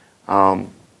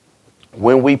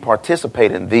 when we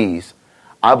participate in these,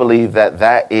 I believe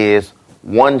that is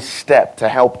one step to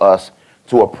help us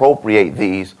to appropriate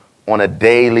these on a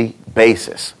daily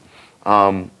basis.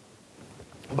 But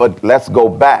let's go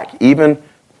back. Even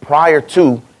prior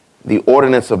to the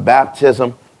ordinance of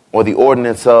baptism or the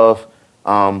ordinance of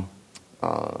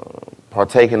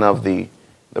partaking of the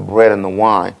bread and the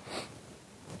wine,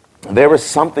 there is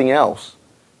something else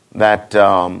that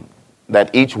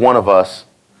each one of us,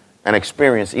 an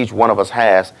experience each one of us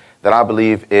has, that I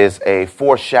believe is a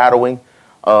foreshadowing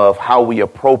of how we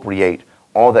appropriate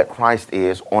all that Christ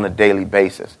is on a daily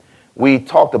basis. We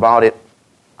talked about it,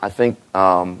 I think,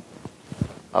 one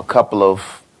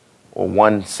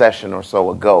session or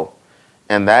so ago,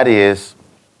 and that is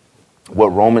what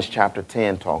Romans chapter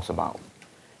 10 talks about.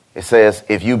 It says,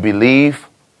 if you believe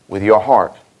with your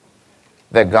heart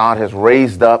that God has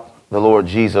raised up the Lord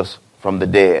Jesus from the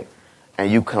dead,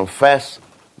 and you confess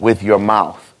with your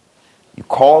mouth, you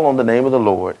call on the name of the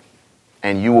Lord,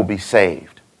 and you will be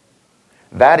saved.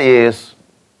 That is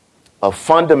a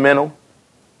fundamental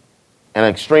and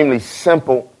extremely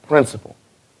simple principle.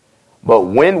 But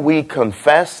when we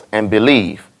confess and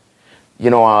believe,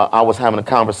 I was having a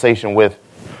conversation with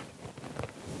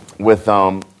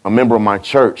a member of my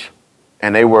church,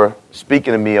 and they were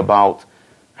speaking to me about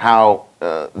how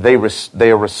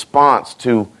their response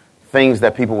to things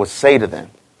that people would say to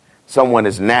them. Someone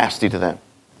is nasty to them.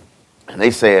 And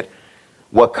they said,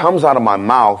 what comes out of my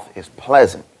mouth is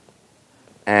pleasant,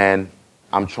 and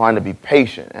I'm trying to be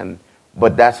patient,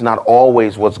 but that's not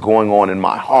always what's going on in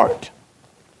my heart.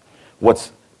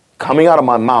 What's coming out of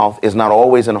my mouth is not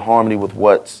always in harmony with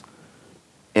what's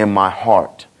in my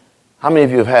heart. How many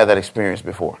of you have had that experience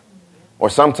before? Or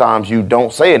sometimes you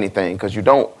don't say anything because you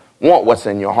don't want what's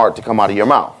in your heart to come out of your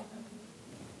mouth.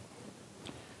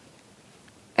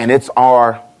 And it's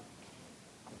our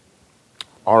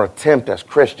attempt as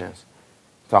Christians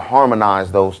to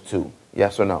harmonize those two.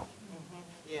 Yes or no?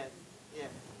 Mm-hmm. Yes. Yes.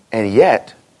 And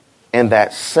yet, in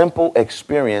that simple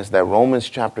experience that Romans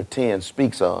chapter 10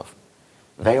 speaks of,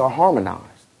 they are harmonized.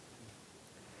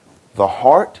 The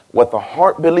heart, what the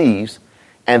heart believes,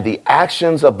 and the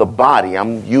actions of the body,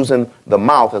 I'm using the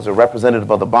mouth as a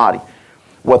representative of the body.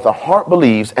 What the heart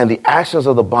believes and the actions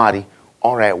of the body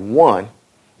are at one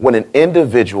when an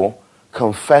individual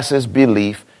confesses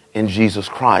belief in Jesus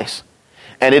Christ.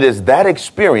 And it is that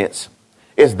experience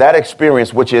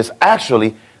which is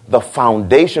actually the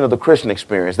foundation of the Christian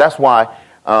experience. That's why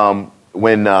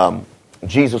when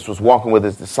Jesus was walking with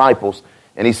his disciples,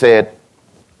 and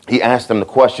he asked them the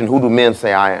question, who do men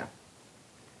say I am?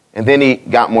 And then he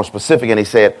got more specific and he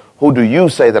said, who do you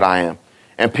say that I am?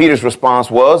 And Peter's response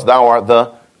was, thou art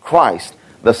the Christ,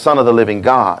 the Son of the living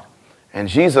God. And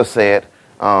Jesus said,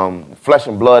 flesh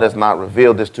and blood has not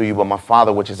revealed this to you, but my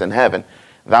Father which is in heaven.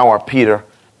 Thou art Peter,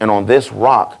 and on this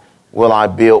rock will I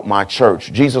build my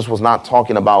church. Jesus was not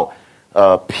talking about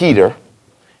Peter.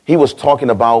 He was talking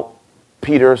about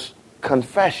Peter's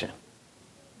confession.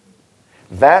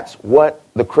 That's what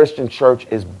the Christian church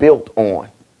is built on.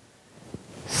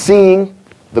 Seeing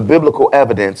the biblical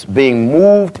evidence, being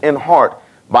moved in heart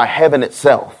by heaven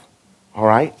itself. All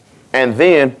right? And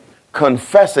then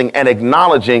confessing and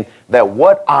acknowledging that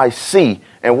what I see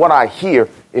and what I hear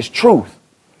is truth.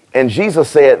 And Jesus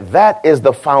said, that is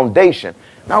the foundation.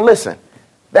 Now listen,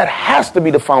 that has to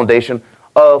be the foundation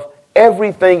of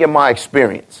everything in my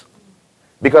experience.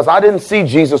 Because I didn't see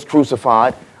Jesus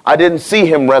crucified. I didn't see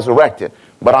him resurrected.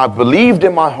 But I believed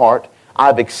in my heart.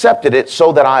 I've accepted it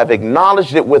so that I have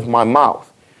acknowledged it with my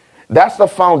mouth. That's the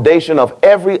foundation of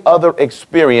every other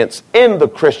experience in the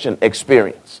Christian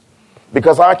experience.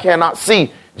 Because I cannot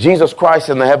see Jesus Christ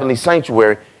in the heavenly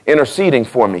sanctuary interceding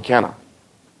for me, can I?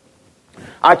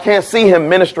 I can't see him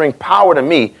ministering power to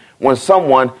me when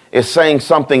someone is saying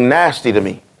something nasty to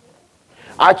me.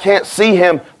 I can't see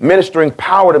him ministering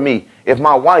power to me if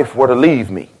my wife were to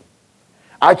leave me.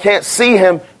 I can't see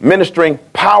him ministering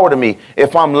power to me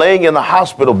if I'm laying in the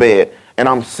hospital bed and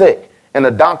I'm sick and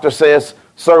the doctor says,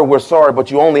 sir, we're sorry, but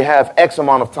you only have X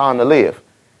amount of time to live.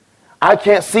 I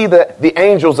can't see the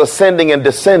angels ascending and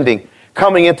descending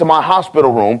coming into my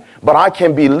hospital room, but I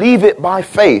can believe it by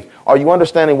faith. Are you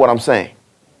understanding what I'm saying?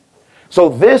 So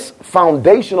this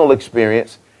foundational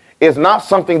experience is not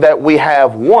something that we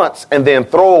have once and then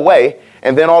throw away,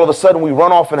 and then all of a sudden we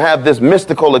run off and have this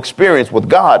mystical experience with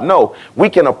God. No, we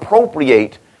can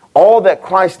appropriate all that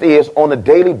Christ is on a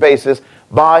daily basis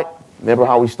by, remember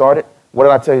how we started? What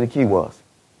did I tell you the key was?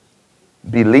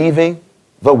 Believing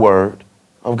the word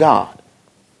of God.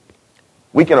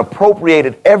 We can appropriate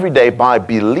it every day by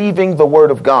believing the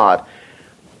word of God.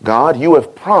 God, you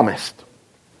have promised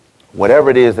whatever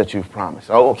it is that you've promised.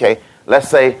 Oh, okay. Let's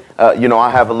say, I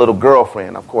have a little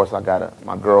girlfriend. Of course, I got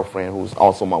my girlfriend who's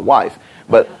also my wife.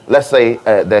 But let's say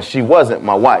that she wasn't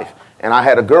my wife. And I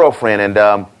had a girlfriend and,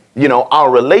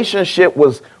 our relationship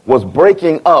was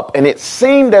breaking up. And it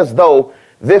seemed as though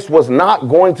this was not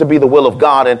going to be the will of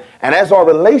God. And as our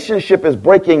relationship is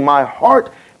breaking, my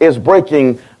heart is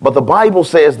breaking. But the Bible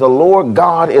says the Lord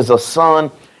God is a sun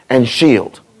and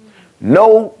shield.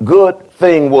 No good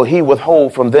thing will he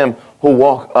withhold from them who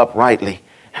walk uprightly.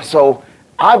 And so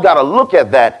I've got to look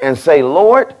at that and say,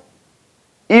 Lord,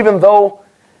 even though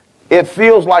it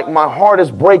feels like my heart is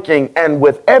breaking and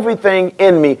with everything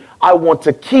in me, I want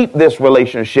to keep this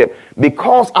relationship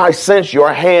because I sense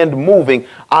your hand moving.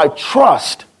 I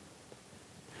trust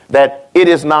that it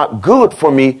is not good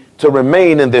for me to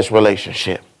remain in this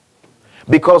relationship.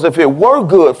 Because if it were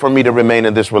good for me to remain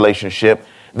in this relationship,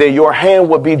 then your hand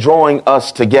would be drawing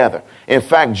us together. In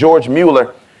fact, George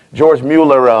Mueller,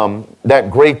 that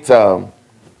great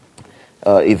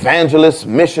evangelist,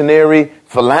 missionary,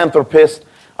 philanthropist,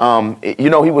 he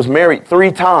was married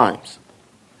 3 times.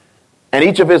 And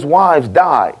each of his wives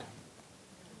died.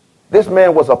 This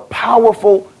man was a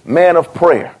powerful man of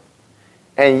prayer.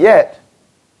 And yet,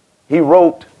 he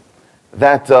wrote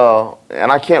that,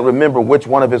 and I can't remember which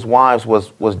one of his wives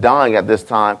was dying at this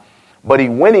time, but he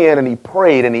went in and he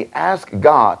prayed and he asked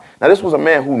God. Now, this was a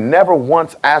man who never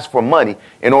once asked for money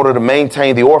in order to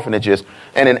maintain the orphanages.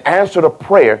 And in answer to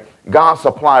prayer, God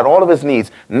supplied all of his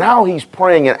needs. Now he's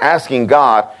praying and asking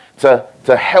God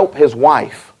to help his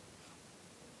wife.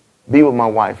 Be with my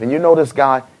wife. And this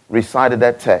guy recited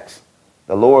that text.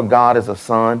 The Lord God is a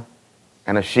sun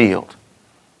and a shield.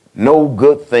 No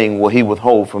good thing will he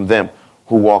withhold from them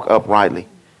who walk uprightly.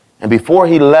 And before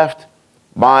he left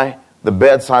by the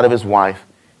bedside of his wife,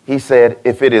 he said,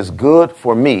 if it is good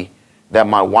for me that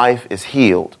my wife is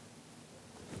healed,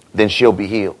 then she'll be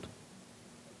healed.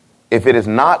 If it is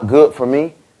not good for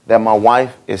me that my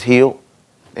wife is healed,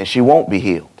 then she won't be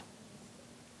healed.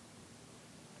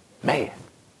 Man,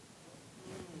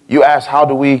 you ask, how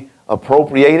do we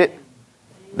appropriate it?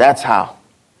 That's how.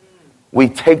 We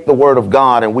take the word of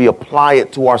God and we apply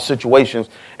it to our situations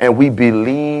and we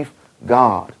believe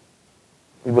God.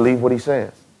 We believe what he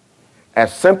says.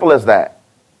 As simple as that.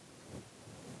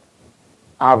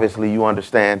 Obviously, you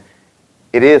understand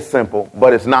it is simple,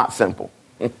 but it's not simple.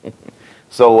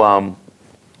 So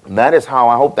that is how,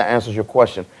 I hope that answers your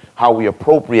question, how we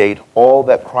appropriate all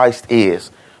that Christ is.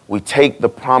 We take the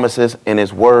promises in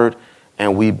his word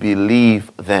and we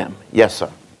believe them. Yes,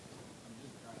 sir.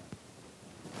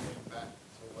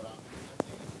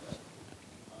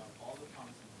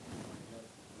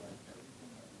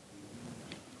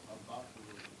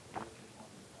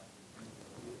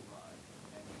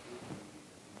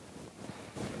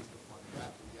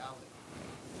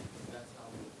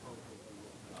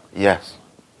 Yes,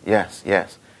 yes,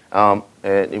 yes.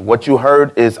 What you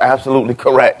heard is absolutely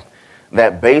correct.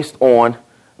 That based on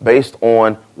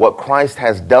what Christ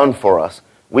has done for us,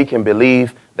 we can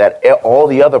believe that all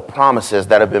the other promises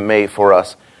that have been made for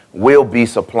us will be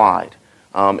supplied.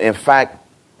 In fact,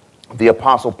 the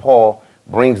Apostle Paul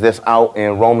brings this out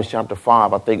in Romans chapter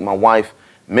 5. I think my wife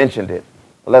mentioned it.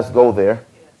 Let's go there.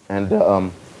 And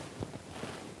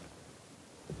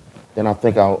then I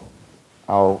think I'll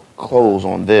I'll close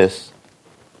on this.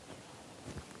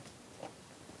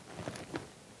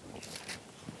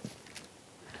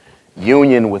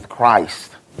 Union with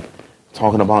Christ.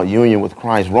 Talking about union with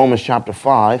Christ. Romans chapter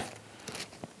 5.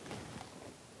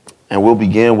 And we'll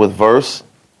begin with verse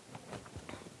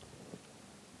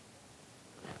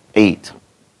 8.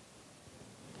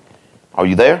 Are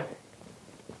you there?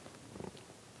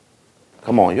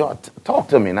 Come on, y'all talk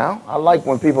to me now. I like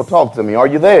when people talk to me. Are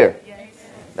you there? Yes.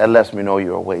 That lets me know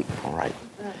you're awake. All right.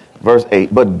 Verse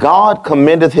 8. But God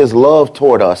commendeth his love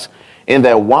toward us, in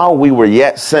that while we were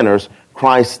yet sinners,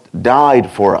 Christ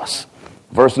died for us.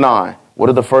 Verse 9. What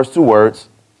are the first two words?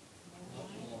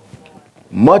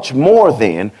 Much more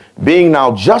then, being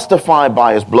now justified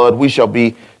by his blood, we shall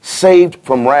be saved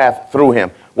from wrath through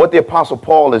him. What the Apostle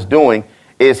Paul is doing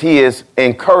is he is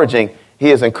encouraging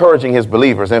his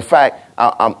believers. In fact,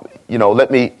 I'm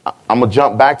going to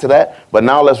jump back to that, but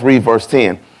now let's read verse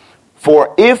 10.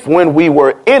 For if when we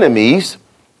were enemies,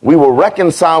 we were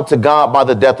reconciled to God by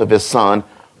the death of his son,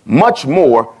 much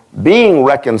more, being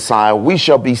reconciled, we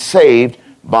shall be saved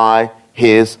by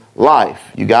his life.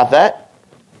 You got that?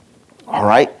 All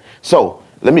right. So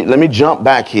let me jump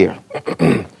back here.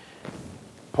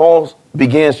 Paul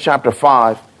begins chapter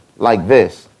 5 like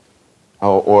this,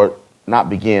 or not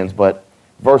begins, but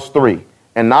verse 3.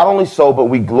 And not only so, but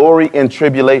we glory in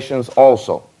tribulations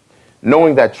also,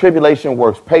 knowing that tribulation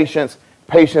works patience,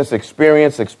 patience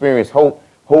experience hope,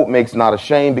 hope makes not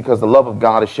ashamed, because the love of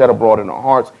God is shed abroad in our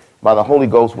hearts by the Holy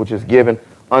Ghost, which is given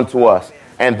unto us.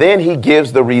 And then he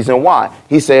gives the reason why.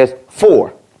 He says,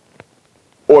 for,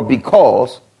 or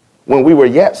because, when we were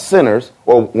yet sinners,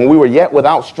 or when we were yet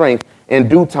without strength, in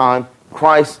due time,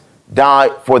 Christ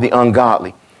died for the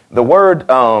ungodly. The word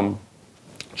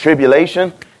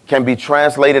tribulation can be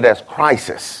translated as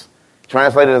crisis.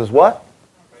 Translated as what?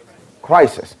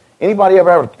 Crisis. Anybody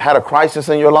ever had a crisis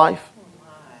in your life?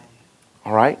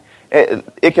 All right.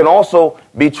 It can also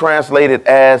be translated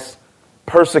as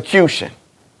persecution.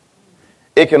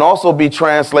 It can also be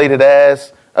translated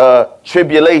as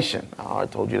tribulation. Oh, I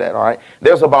told you that. All right.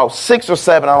 There's about 6 or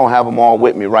 7. I don't have them all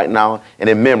with me right now and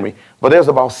in memory, but there's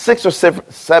about 6 or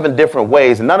 7 different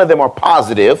ways, and none of them are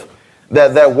positive,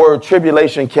 that word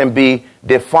tribulation can be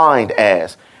defined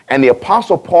as. And the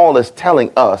Apostle Paul is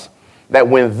telling us that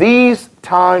when these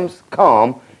times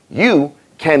come, you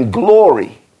can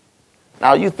glory.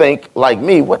 Now you think, like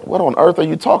me, what on earth are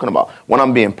you talking about? When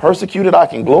I'm being persecuted, I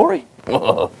can glory?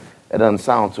 That doesn't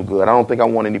sound too good. I don't think I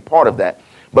want any part of that.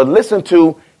 But listen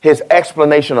to his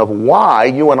explanation of why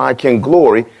you and I can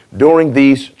glory during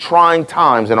these trying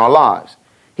times in our lives.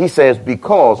 He says,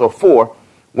 because, or for,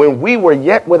 when we were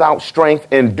yet without strength,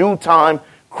 in due time,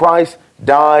 Christ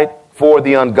died for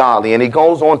the ungodly. And he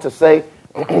goes on to say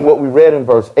what we read in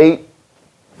verse 8,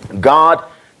 God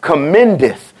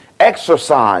commendeth,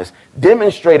 exercised,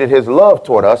 demonstrated his love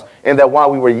toward us, in that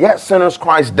while we were yet sinners,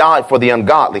 Christ died for the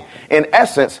ungodly. In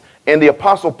essence, in the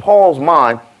Apostle Paul's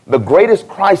mind, the greatest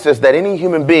crisis that any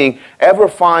human being ever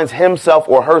finds himself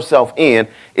or herself in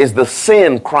is the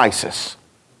sin crisis.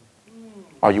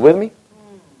 Are you with me?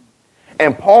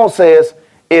 And Paul says,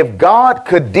 if God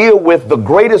could deal with the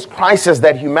greatest crisis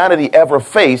that humanity ever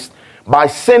faced by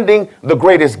sending the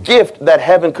greatest gift that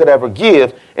heaven could ever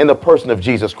give in the person of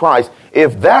Jesus Christ,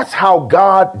 if that's how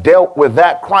God dealt with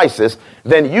that crisis,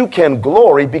 then you can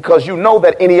glory, because you know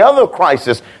that any other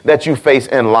crisis that you face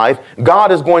in life,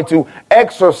 God is going to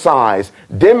exercise,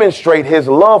 demonstrate his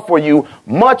love for you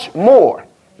much more.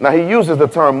 Now, he uses the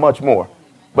term much more,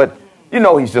 but you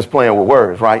know he's just playing with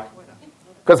words, right?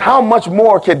 Because how much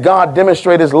more could God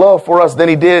demonstrate his love for us than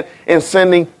he did in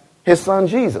sending his son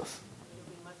Jesus?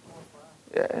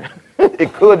 Yeah.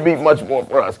 It could be much more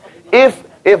for us.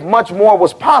 If much more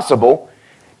was possible,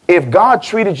 if God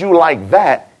treated you like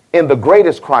that in the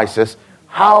greatest crisis,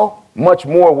 how much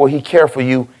more will he care for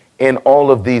you in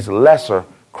all of these lesser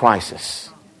crises?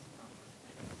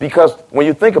 Because when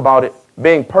you think about it,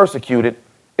 being persecuted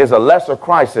is a lesser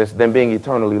crisis than being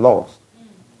eternally lost.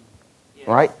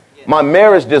 Right? My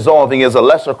marriage dissolving is a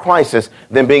lesser crisis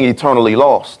than being eternally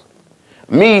lost.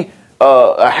 Me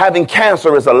having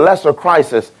cancer is a lesser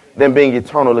crisis than being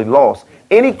eternally lost.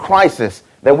 Any crisis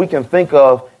that we can think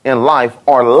of in life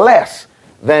are less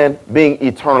than being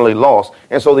eternally lost.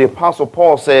 And so the Apostle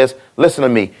Paul says, listen to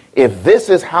me, if this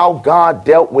is how God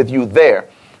dealt with you there,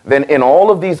 then in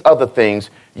all of these other things,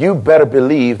 you better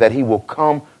believe that he will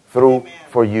come through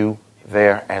for you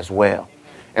there as well.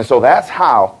 And so that's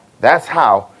how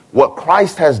what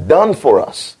Christ has done for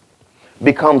us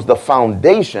becomes the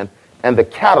foundation and the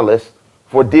catalyst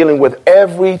for dealing with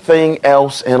everything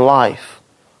else in life.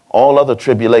 All other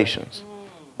tribulations,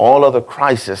 all other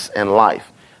crisis in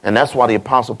life. And that's why the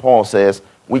Apostle Paul says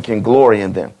we can glory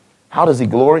in them. How does he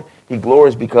glory? He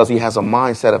glories because he has a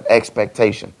mindset of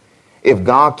expectation. If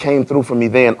God came through for me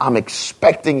then, I'm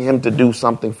expecting him to do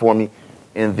something for me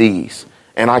in these.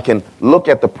 And I can look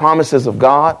at the promises of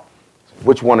God.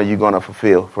 Which one are you going to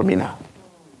fulfill for me now?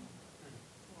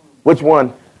 Which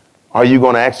one are you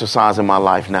going to exercise in my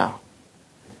life now?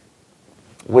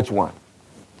 Which one?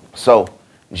 So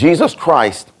Jesus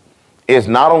Christ is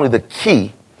not only the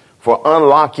key for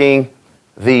unlocking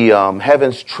the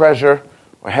heaven's treasure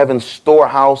or heaven's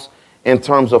storehouse in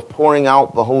terms of pouring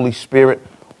out the Holy Spirit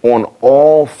on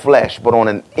all flesh, but on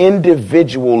an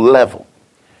individual level.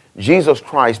 Jesus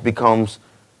Christ becomes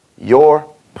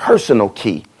your personal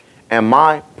key and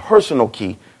my personal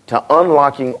key to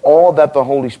unlocking all that the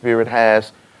Holy Spirit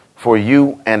has for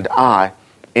you and I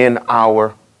in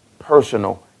our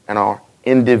personal and our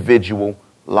individual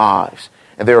lives.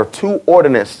 And there are two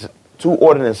ordinances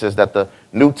that the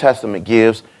New Testament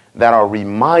gives that are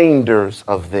reminders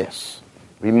of this.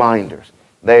 Reminders.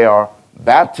 They are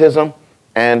baptism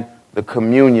and the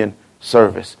communion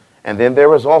service. And then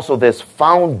there is also this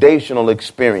foundational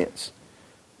experience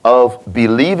of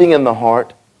believing in the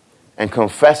heart and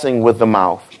confessing with the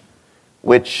mouth,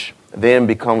 which then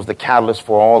becomes the catalyst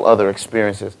for all other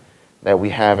experiences that we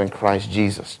have in Christ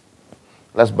Jesus.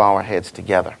 Let's bow our heads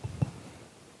together.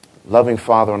 Loving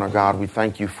Father and our God, we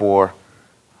thank you for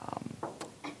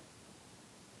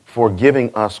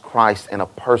giving us Christ in a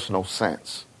personal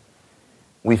sense.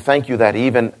 We thank you that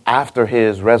even after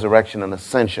his resurrection and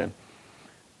ascension,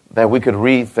 that we could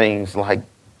read things like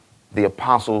the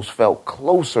apostles felt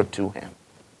closer to him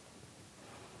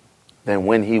than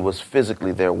when he was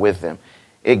physically there with them.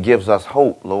 It gives us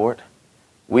hope, Lord.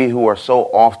 We who are so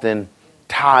often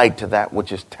tied to that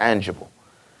which is tangible.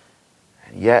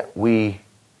 And yet we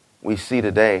see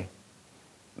today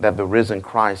that the risen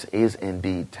Christ is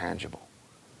indeed tangible.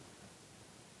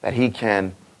 That he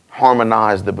can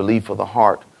harmonize the belief of the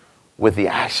heart with the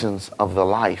actions of the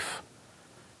life.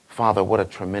 Father, what a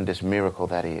tremendous miracle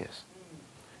that is.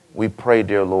 We pray,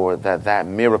 dear Lord, that that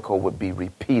miracle would be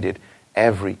repeated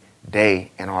every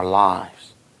day in our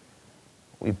lives.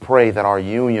 We pray that our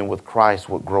union with Christ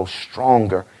would grow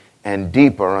stronger and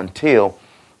deeper until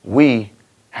we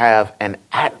have an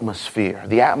atmosphere,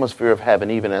 the atmosphere of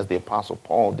heaven, even as the Apostle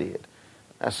Paul did,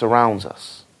 that surrounds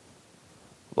us.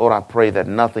 Lord, I pray that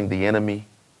nothing the enemy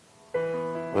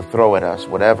would throw at us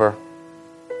would ever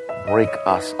break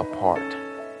us apart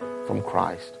from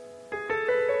Christ.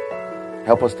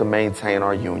 Help us to maintain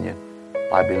our union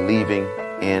by believing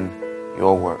in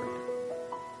your word.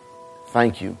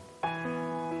 Thank you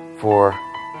for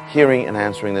hearing and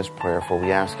answering this prayer, for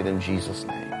we ask it in Jesus'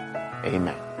 name.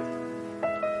 Amen.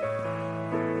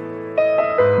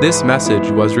 This message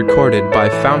was recorded by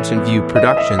Fountain View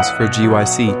Productions for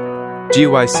GYC.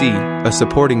 GYC, a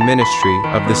supporting ministry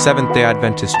of the Seventh-day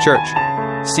Adventist Church,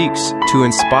 seeks to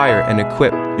inspire and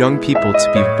equip young people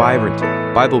to be vibrant,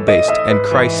 Bible-based, and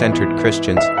Christ-centered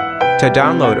Christians. To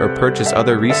download or purchase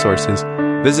other resources,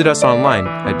 visit us online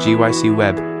at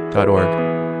gycweb.org.